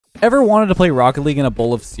Ever wanted to play Rocket League in a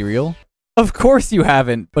bowl of cereal? Of course you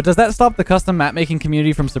haven't, but does that stop the custom map making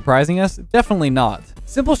community from surprising us? Definitely not.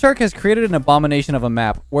 Simple Shark has created an abomination of a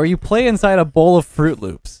map where you play inside a bowl of Fruit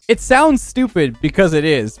Loops. It sounds stupid because it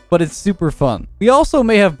is, but it's super fun. We also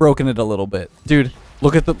may have broken it a little bit. Dude,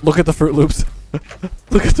 look at the Fruit Loops.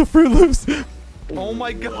 Look at the Fruit Loops. Oh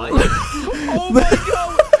my god. Oh my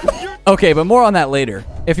god. Okay, but more on that later.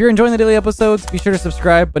 If you're enjoying the daily episodes, be sure to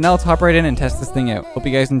subscribe, but now let's hop right in and test this thing out. Hope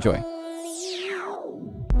you guys enjoy.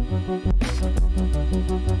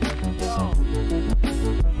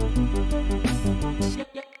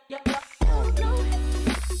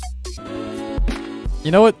 You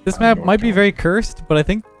know what? This map might be very cursed, but I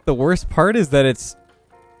think the worst part is that it's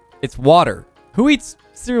water. Who eats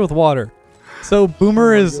cereal with water? So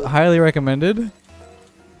Boomer is highly recommended.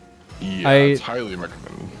 Yeah, it's highly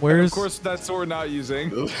recommended. Of course, that's what we're not using.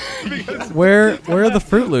 Where are the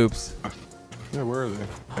Fruit Loops? Yeah, where are they?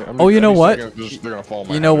 I mean, Oh, you know what? They're gonna fall.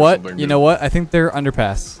 You know what? You know what? I think they're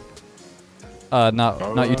underpass.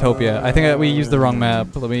 Not Utopia. I think we used the wrong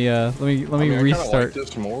map. Let me restart. Like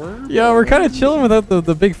this more, yeah, we're kind of chilling without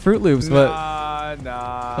the big Fruit Loops, but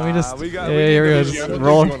nah. let me just. Yeah, here we go. Just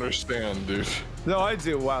roll. You understand, dude? No, I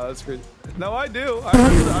do. Wow, that's great. No, I do.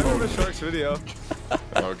 I remember Shark's video.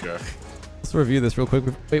 Okay. Let's review this real quick.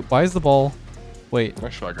 Wait, why is the ball? Wait.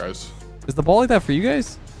 Nice shot, guys. Is the ball like that for you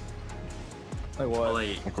guys? Like what?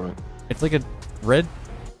 Okay. It's like a red.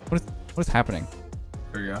 What is happening?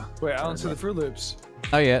 There you go. Wait, I don't see the Fruit Loops.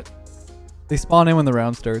 Not yet. They spawn in when the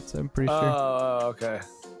round starts. I'm pretty sure. Oh, okay.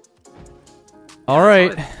 All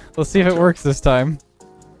right. Let's see if it works this time.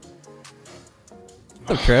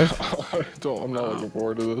 What's up, Trev? I'm not looking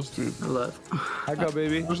forward to this, dude. I go,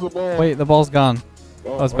 baby. Where's the ball? Wait, the ball's gone.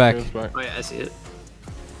 Oh, it's back. It's back. Oh yeah, I see it.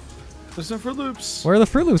 There's no Fruit Loops. Where are the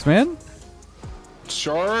Fruit Loops, man?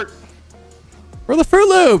 Shark. Where are the Fruit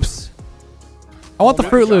Loops? I want the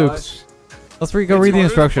Fruit Loops. Let's go read the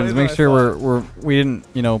instructions. Make sure we didn't,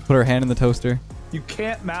 you know, put our hand in the toaster. You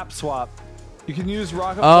can't map swap. You can use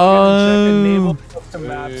Rocket plugin and check enable custom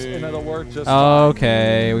maps, and it'll work just fine.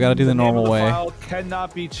 Okay, we gotta do the normal way. The file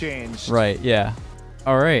cannot be changed. Right, yeah.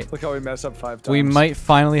 All right. Look how we messed up 5 times. We might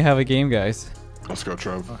finally have a game, guys. Let's go,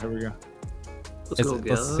 Trev. Oh, here we go.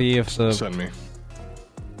 Let's see if the... Send me.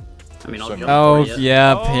 I mean, I'll jump Oh, for you.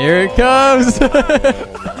 yeah, Oh. here it comes.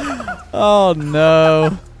 Oh,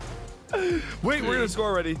 no. Wait, we're gonna score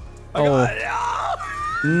already. Oh. I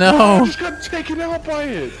No. just got taken out by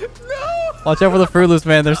it. No! Watch out for the Fruit Loops,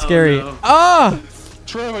 man. They're scary. no. Ah!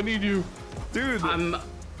 Trev, I need you. Dude.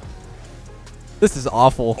 This is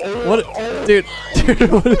awful. Oh, What? oh. Dude,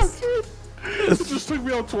 what is... It just took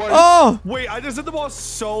me out twice. Oh! Wait, I just hit the ball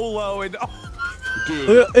so low and Dude.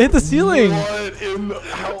 It hit the ceiling. What in the...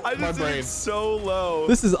 How, I my just hit brain. it so low.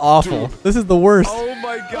 This is awful. Dude. This is the worst. Oh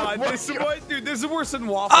my god, Oh my this is God. what, dude. This is worse than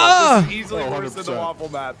waffle. Ah! This is easily worse than the 100%. waffle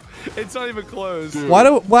map. It's not even close. Dude.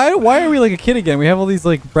 Why are we like a kid again? We have all these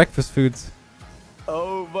like breakfast foods.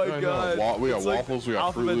 Oh my I know. god. We got It's like waffles, we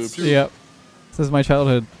got Fruit alphabet Loops. soup. Yep. This is my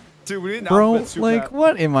childhood. Dude, we didn't Bro, alphabet soup like map.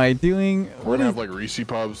 what am I doing? We're What gonna is have like Reese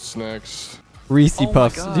Puffs next. Reese Oh my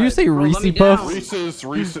Puffs? God. Did you say Bro, let me Reese down. Puffs?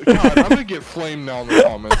 Reese's. God, I'm gonna get flamed now in the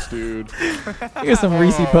comments, dude. I got some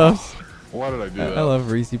Reese Puffs. Why did I do that? I love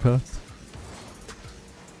Reese Puffs.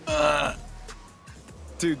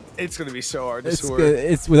 Dude, it's gonna be so hard to It's score. good.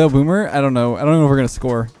 It's without Boomer. I don't know. I don't know if we're gonna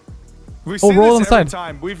score. We've Oh, seen roll this on the every side.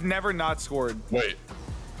 time. We've never not scored. Wait.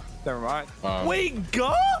 Never mind. Wait,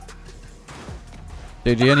 go!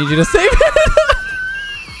 JG, I need you to save it.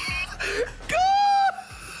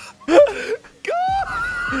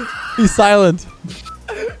 Be silent.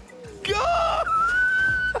 Go!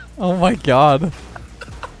 Oh my god.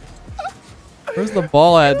 Where's the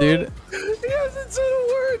ball at, dude? He hasn't said a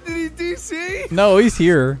word. Did he DC? No, he's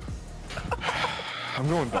here. I'm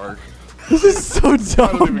going dark. This is so I don't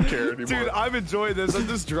dumb. even care anymore. Dude, I'm enjoying this. I'm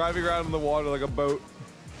just driving around in the water like a boat.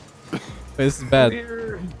 Wait, this is bad.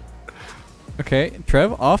 Okay,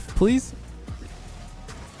 Trev, off, please.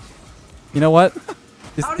 You know what?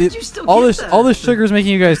 How did you still all get this that? all this sugar is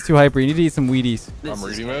making you guys too hyper. You need to eat some Wheaties. This I'm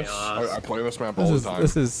is reading this. chaos. I play this map all the time.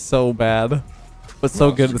 This is so bad, but so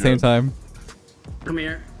No, good at the it's same good. time. Come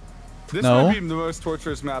here. This No. might be the most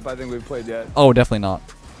torturous map I think we've played yet. Oh, definitely not.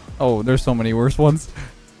 Oh, there's so many worse ones.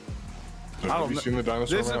 So, I have don't you know. seen the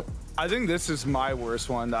dinosaur This is, map? I think this is my worst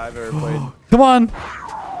one that I've ever played. Come on.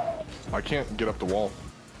 I can't get up the wall.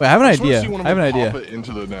 Wait, I have an I just wanna idea. see one of I have an them idea. pop it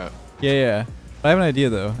into the net. Yeah, yeah. I have an idea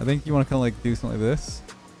though. I think you want to kind of like do something like this.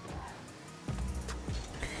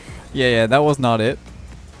 Yeah, yeah. That was not it.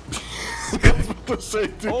 The same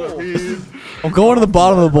thing. Oh. I mean, I'm going to the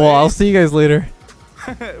bottom of the ball. I'll see you guys later.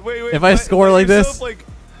 wait. If I score like yourself, this- like,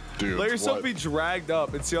 Dude, Let yourself what? be dragged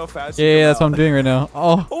up and see how fast. Yeah, that's what I'm doing right now.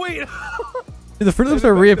 Oh, Oh wait. dude, the Fruit Loops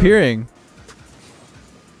are reappearing.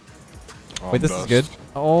 Oh, Wait, this dust. is good.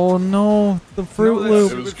 Oh no, the Fruit that's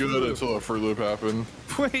Loop. It was good until a Fruit Loop happened.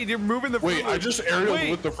 Wait, you're moving the. Wait, Fruit I Loop. just aerialed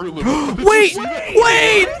Wait. with the Fruit Loop. Wait,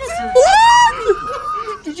 wait,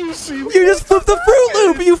 what? Did you see that? You just flipped the Fruit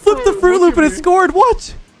Loop. You flipped the Fruit Loop and it scored.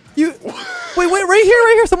 Watch. You. Wait, right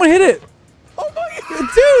here. Someone hit it. Oh my god.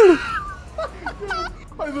 Dude.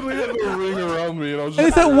 I literally had the ring around me and I was And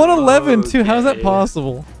just. it's at 111 too. How is that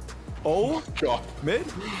possible? Oh, God. mid.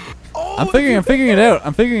 Oh, I'm figuring it out.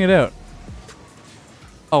 I'm figuring it out.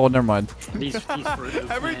 Oh, well, never mind. These Fruit Loops,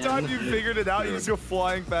 Every man. time you figured it out, you just go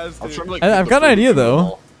flying past. I'm Dude. trying to, like, I've keep got the an Fruit idea, Loop though. in the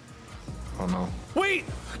wall. Oh no. Wait,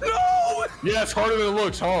 no! Yeah, it's harder than it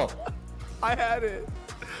looks, huh? I had it.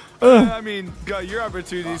 Ugh. I mean, God, your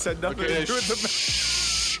opportunity said nothing Okay, to do with the.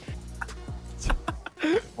 shh.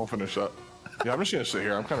 I'll finish that. Yeah, I'm just gonna sit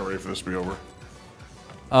here. I'm kind of ready for this to be over.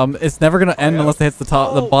 It's never gonna end yeah? unless it hits the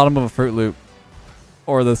top, the Oh. bottom of a Fruit Loop,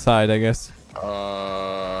 or the side, I guess.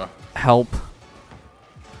 Help.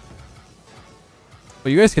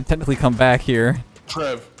 But you guys could technically come back here.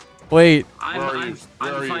 Trev. Wait. Where are you?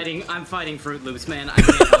 Where are you? I'm fighting Fruit Loops, man. I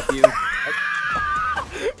can't help you.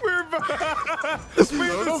 We're back. We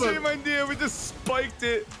had the same idea. We just spiked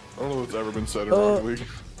it. I don't know what's ever been said in Rocket League.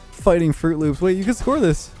 Fighting Fruit Loops. Wait, you can score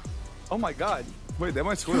this. Oh my God. Wait, they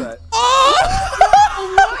might score that.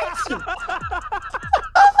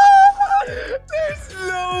 There's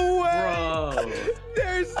no way. Bro.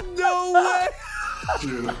 There's no way.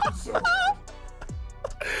 Dude, so-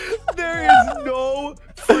 There is no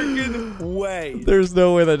freaking way. There's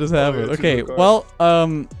no way that just happened. yeah, Okay, two cars. well,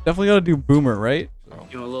 definitely gotta do Boomer, right?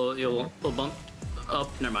 You want a little bump? Oh,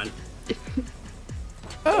 never mind.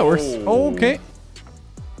 Oh, we're okay.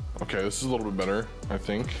 Okay, this is a little bit better, I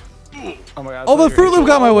think. Oh my God. Oh, the Fruit Loop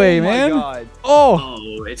got my way, Oh man. my God. Oh,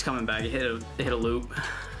 Oh, it's coming back. It hit a loop.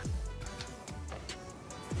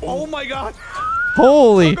 Oh my God.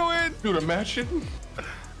 holy. Go in. Dude, imagine.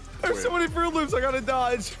 There's so many Fruit Loops. I gotta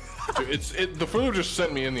dodge. Dude, the Fruit Loop just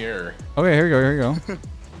sent me in the air, Okay, here we go.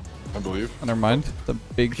 I believe. Oh, never mind. The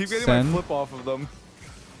big Keep getting my send. flip off of them.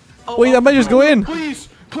 Oh, Wait, I might just go in. Please,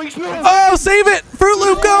 no. Oh, save it! Fruit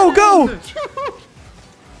Loop, go!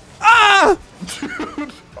 Ah!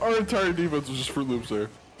 Dude, our entire defense was just Fruit Loops there.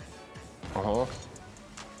 Uh-huh.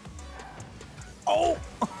 Oh.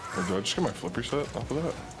 Oh, did I just get my flip reset off of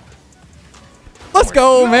that? Let's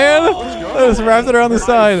go, man! go. I just wrapped it around the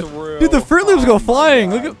side. through. Dude, the Fruit Loops Oh go my flying.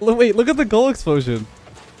 God. Look at the goal explosion.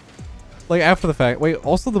 Like after the fact. Wait,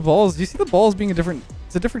 also the balls. Do you see the balls being a different?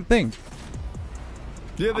 It's a different thing.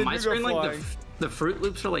 Yeah, they On my do go screen, like flying. the Fruit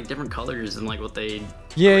Loops are like different colors than like what they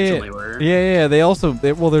Yeah, originally were. yeah. They also,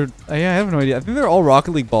 well, they're. Yeah, I have no idea. I think they're all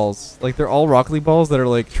Rocket League balls. Like they're all Rocket League balls that are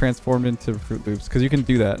like transformed into Fruit Loops because you can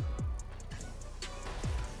do that.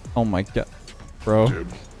 Oh my God, bro. Dude.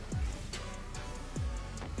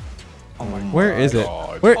 Oh my God. Where is it?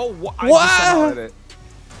 God. Where? Oh, I What? just somehow hit it.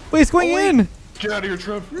 Wait, it's going Oh, wait. in. Get out of here,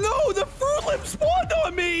 Trev. No, the Fruit Loop spawned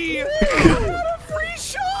on me. I got a free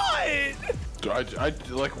shot. Dude, I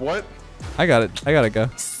like, what? I got it. Go.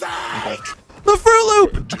 Psych. The Fruit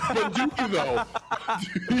Loop, But do you, though?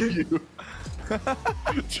 Do you?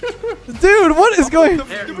 dude. What is going? The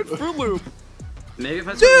stupid Fruit Loop. Maybe if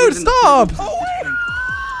I start Dude, losing the stop! Fruit Loops-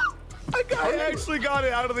 Oh wait. I actually got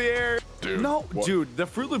it out of the air. Dude, No, what? dude, the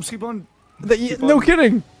Fruit Loops keep on. No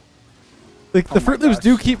kidding. Like the my Fruit Loops gosh.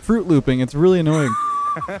 do keep Fruit Looping. It's really annoying.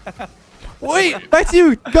 Wait, back to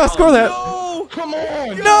you. Gotta score that. No. Come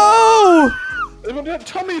on! No!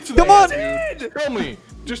 Tell me it's Come there, on. dude. Tell me.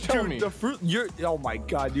 Just tell me. Dude, the fruit. You're. Oh my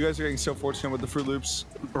God, you guys are getting so fortunate with the Fruit Loops.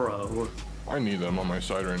 Bro. I need them on my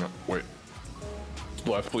side right now. Wait.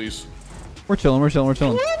 Left, please. We're chilling.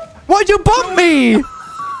 Why'd you bump me?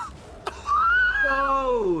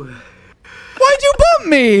 No. Why'd you bump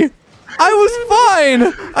me? I was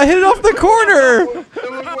fine. I hit it off the corner.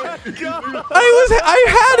 I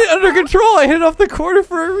had it under control. I hit it off the corner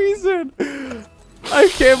for a reason. I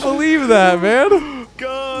can't believe that, man.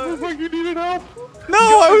 God. Like you needed help. No,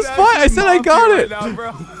 I was fine. I said I got it. Right now,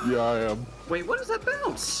 bro. Yeah, I am. Wait, what does that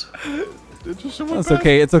bounce? It just went It's back.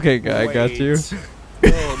 okay. It's okay, guy. I got you.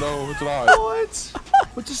 No, it's not. What?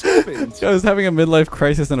 What just happened? I was having a midlife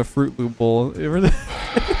crisis in a Fruit Loop bowl. You ever-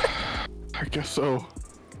 I guess so.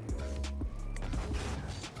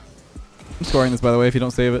 I'm scoring this, by the way, if you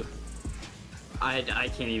don't save it. I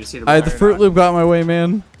can't even see the The ball. Fruit Loop got my way,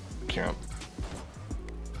 man. Can't.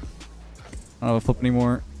 I don't have a flip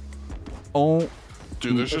anymore. Oh.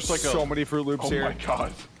 Dude, there's just like so many Fruit Loops Oh here. my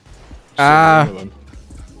God. Ah. So many of them.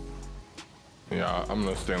 Yeah, I'm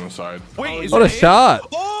gonna stay on the side. Wait, is What a it? shot.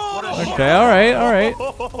 Oh! Okay, all right, all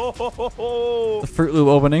right. The Fruit Loop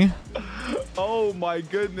opening. Oh my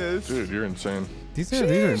goodness. Dude, you're insane.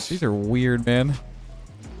 These are weird, man.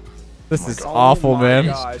 This is Oh awful, my man.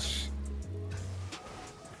 Gosh.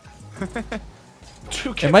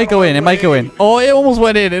 Dude, It might go in. It might go in. Oh, it almost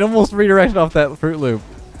went in. It almost redirected off that Fruit Loop.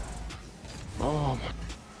 Oh my.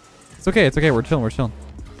 It's okay. It's okay. We're chilling. We're chilling.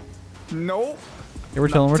 Nope. Yeah, we're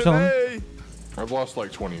chilling. We're chilling. Today. I've lost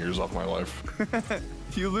like 20 years off my life.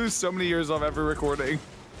 You lose so many years off every recording.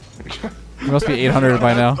 You must be 800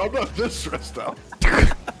 by now. I'm not this stressed out.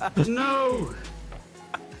 No.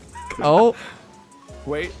 Oh,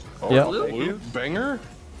 Wait. Oh, Yep. Loop banger?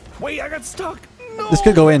 Wait, I got stuck. No. this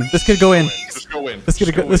could go in. This could go in. Just go in. This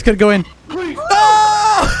Just could go. This could go in. Please.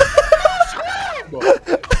 Bro.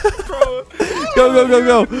 Go, go,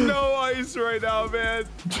 go, go. No ice right now, man.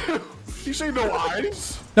 Dude, you say no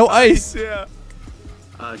eyes? No ice. Yeah.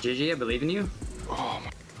 JG, I believe in you. Oh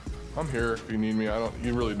my. I'm here if you need me. I don't.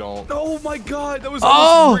 You really don't. Oh my god, that was Oh.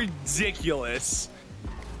 almost ridiculous.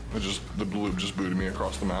 The loop just booted me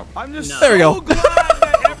across the map. I'm just No. There we so go. glad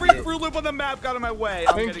that every Fruit Loop on the map got in my way.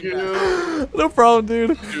 I'm Thank getting you. No problem,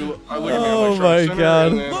 dude. Dude, I look at me, Oh I'm like, my center,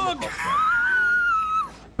 God. and then Look. across the map.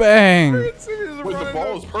 Bang. Wait, the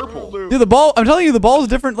ball is purple. Dude, the ball. I'm telling you, the ball is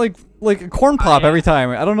different. Like a corn pop every time.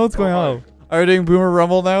 I don't know what's going on. Are we doing Boomer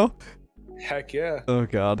Rumble now? Heck yeah. Oh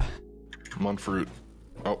God. I'm on fruit.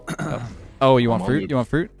 Oh. Oh, you want I'm on fruit? loops. You want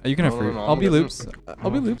fruit? You can have No, no, fruit. no, I'll I'm be gonna- loops. I'll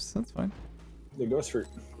be loops. That's fine. The ghost fruit.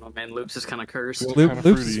 Oh man, Loops is kind of cursed. Well, kinda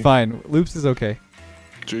Loops is fruity. fine. Loops is okay.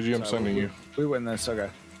 JG, I'm sending you. We win this, okay.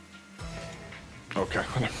 Okay.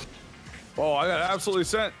 Oh, I got absolutely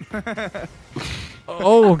sent.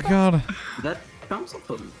 Oh God. That bounce off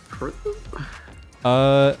a Fruit Loop?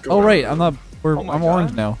 Oh right. I'm not. Oh my I'm God.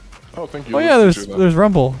 orange now. Oh, thank you. Oh yeah. Let's There's do that. there's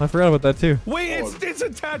Rumble. I forgot about that too. Wait, it's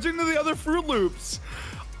attaching to the other Fruit Loops.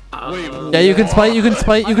 Wait, Yeah. You can spike. You can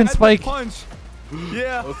spike. You I can had the spike. punch.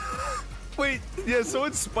 Yeah. Wait, yeah, so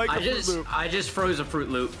it's spiked the Fruit Loop. I just froze a Fruit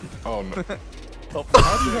Loop. Oh no. Oh,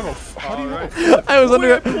 How do you have a? How do you Alright. have a? I was under.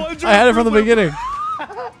 Wait, I plunged I had it from the Fruit Loop.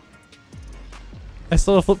 beginning. I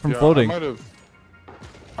still have flip from Yeah, floating. I might have.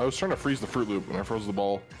 I was trying to freeze the Fruit Loop and I froze the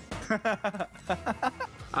ball.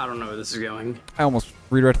 I don't know where this is going. I almost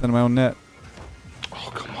redirected into my own net.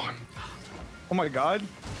 Oh come on. Oh my god.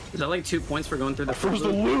 Is that like 2 points for going through the I Fruit froze the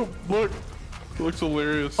Loop? loop. Look. It looks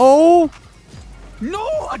hilarious. Oh. No,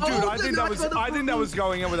 dude, I think that was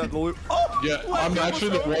going in without the loop. Oh, Yeah, what? I'm That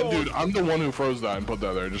actually was the so one, cool. dude. I'm the one who froze that and put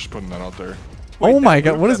that there. Just putting that out there. Oh my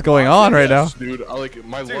God. What is going on right now? Yes, dude. I like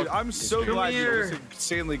my Dude, luck. I'm so is glad here. you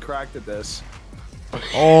insanely cracked at this.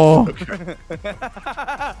 Oh.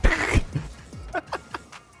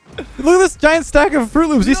 Look at this giant stack of Fruit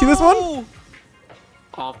Loops. Do you see this one? No!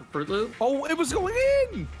 Off a Fruit Loop? Oh, it was going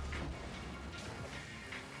in.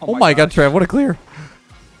 Oh my God, gosh. Trev. What a clear.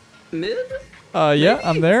 Mid? Yeah,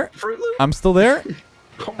 I'm there. Fruit Loop? I'm still there.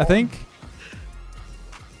 Come I on. think.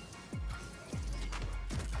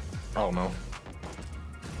 Oh no.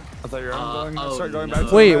 I thought you were going. oh, Start going no. back.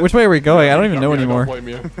 To Wait, the which way are we going? I don't even know Yeah, anymore. Don't blame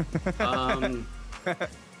you.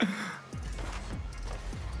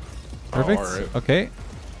 Perfect. Oh, alright. Okay.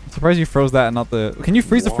 I'm surprised you froze that and not the. Can you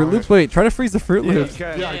freeze the Fruit Why? Loops? Wait, try to freeze the Fruit Yeah, Loops.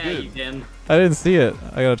 okay. Yeah, I did. you can. I didn't see it.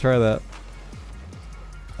 I gotta try that.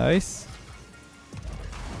 Nice.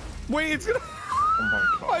 Wait, it's gonna. Oh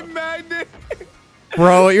my My god. magnet.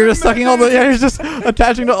 Bro, you're just sucking all the. Yeah, you're just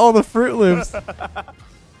attaching to all the Fruit Loops.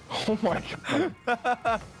 Oh my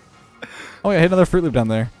god. Oh yeah, hit another Fruit Loop down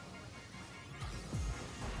there.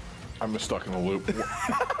 I'm just stuck in the loop.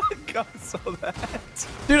 God, saw that.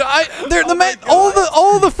 Dude, they're the Oh my man.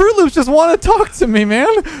 All the Fruit Loops just want to talk to me,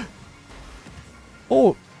 man.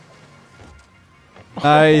 Oh.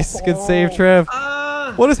 Nice, good save, Trev.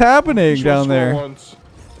 What is happening Just down roll there? once.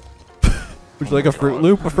 Would you like a Fruit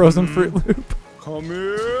Loop, a frozen Fruit Loop? Come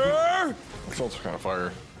here. That sounds kind of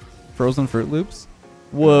fire. Frozen Fruit Loops?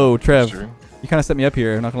 Whoa, Trev. Sure. You kind of set me up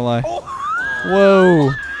here, I'm not gonna lie. Oh,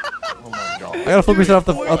 Whoa. Oh my god. I gotta flip myself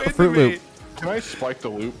off flew the into Fruit me. Loop. Can I spike the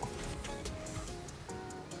loop?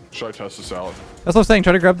 Should I test this out? That's what I'm saying.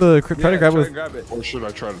 Try to grab the. Try to grab try with. and grab it. Or should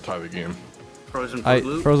I try to tie the game? Frozen Fruit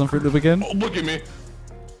Loop? Frozen Fruit Loop again. Oh, look at me.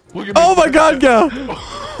 Look at me. Oh my God, go!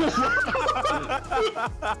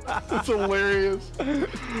 That's hilarious.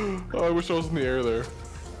 Oh, I wish I was in the air there.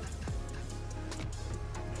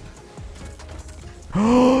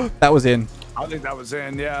 That was in. I think that was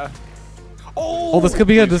in, yeah. Oh, this could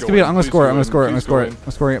be good. This could be good. I'm gonna Please score it. go I'm gonna in. score it. I'm gonna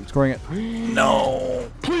Please score go it. in. I'm scoring it. I'm scoring it.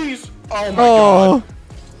 No. Please. Oh my Oh, god.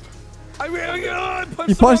 I really good.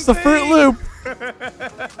 you punched the Fruit Loop.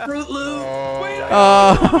 Fruit Loop. Wait,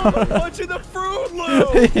 I punch in the Fruit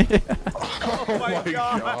Loop. Yeah. Oh my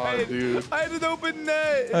god, dude. I had an open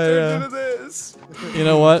net. It turns into this. You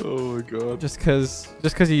know what? Oh my god. Just cause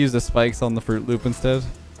you use the spikes on the Fruit Loop instead.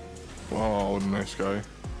 Oh, nice guy.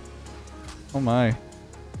 Oh my.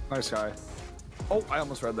 Nice guy. Oh, I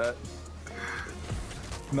almost read that.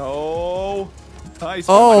 No. Nice.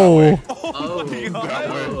 Oh. Oh my god. That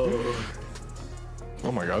way.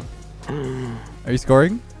 Oh my god. Are you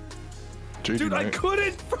scoring? JD Dude, I Knight.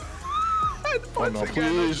 couldn't. Oh no,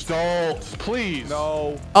 please don't. Please.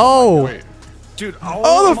 No. Oh. Wait. Dude,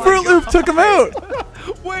 Oh, the my Fruit Loop took him out.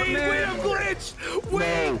 Wait, I'm glitched.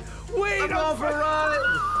 Wait, wait, I'm off a run.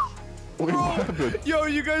 Wait, what happened? Yo,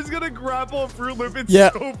 you guys gotta grapple a Fruit Loop. It's Yeah.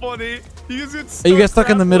 so funny. You guys get stuck, You get stuck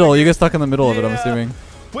in the middle. grappling. You get stuck in the middle of it, I'm Yeah. assuming.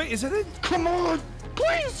 Wait, is that it? Come on,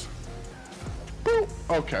 please. Boop.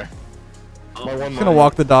 Okay. My one. I'm gonna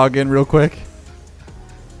walk the dog in real quick.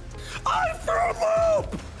 I Fruit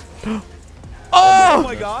Loop! Oh Oh!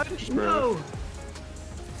 my god. No.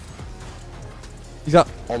 He's up.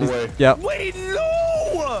 All the way. Yep. Wait,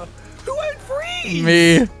 no! Who had freeze?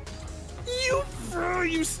 Me.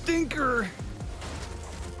 You stinker.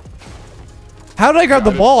 How did I grab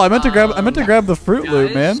the ball? I meant to grab the Fruit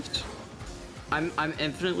Loop, man. I'm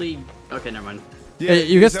infinitely okay. Never mind. Yeah, Hey,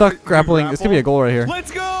 you get is that stuck what you grappling. It's gonna be a grapple? goal right here.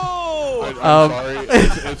 Let's go! I'm sorry.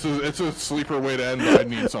 It's a sleeper way to end, but I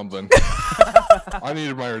need something. I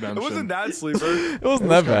needed my redemption. It wasn't that sleeper. It wasn't It was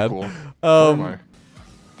that kinda bad. Cool. Where am I?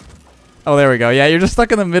 Oh, there we go. Yeah, you're just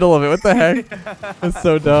stuck in the middle of it. What the heck? That's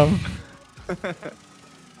so dumb.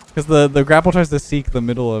 Because the grapple tries to seek the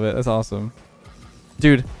middle of it. That's awesome.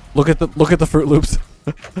 Dude, look at the Fruit Loops.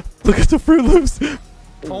 Look at the Fruit Loops.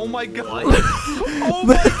 Oh my god. Oh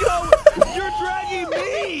my god. You're dragging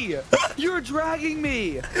me. You're dragging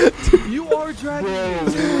me. You are dragging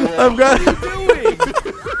me. I've got. What are you doing?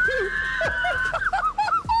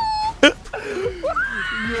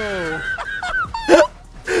 Yo.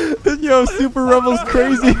 Yo, Super Rebel's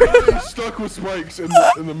crazy. I'm getting stuck with spikes in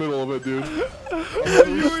the middle of it, dude.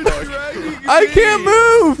 I'm You really were stuck. dragging me. I can't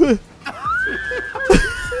move.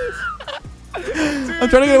 I'm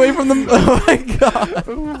trying to get away from them. Oh my god.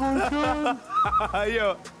 Oh my god.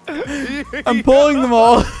 Yo. I'm pulling them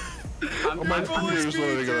all. My computer's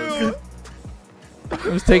literally gonna.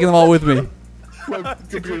 I'm just taking them all with me. My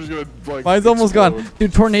computer's gonna like. Mine's almost explode. gone.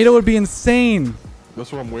 Dude, tornado would be insane.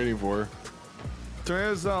 That's what I'm waiting for.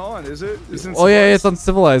 Tornado's not on, is it? Oh yeah, it's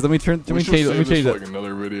uncivilized. Let me change We should save this it. for, like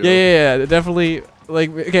another video. Yeah, definitely. Like,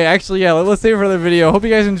 okay, actually, yeah, let's save it for the video. Hope you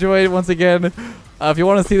guys enjoyed once again. If you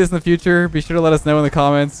want to see this in the future, be sure to let us know in the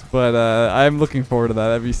comments. But I'm looking forward to that.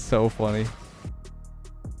 That'd be so funny.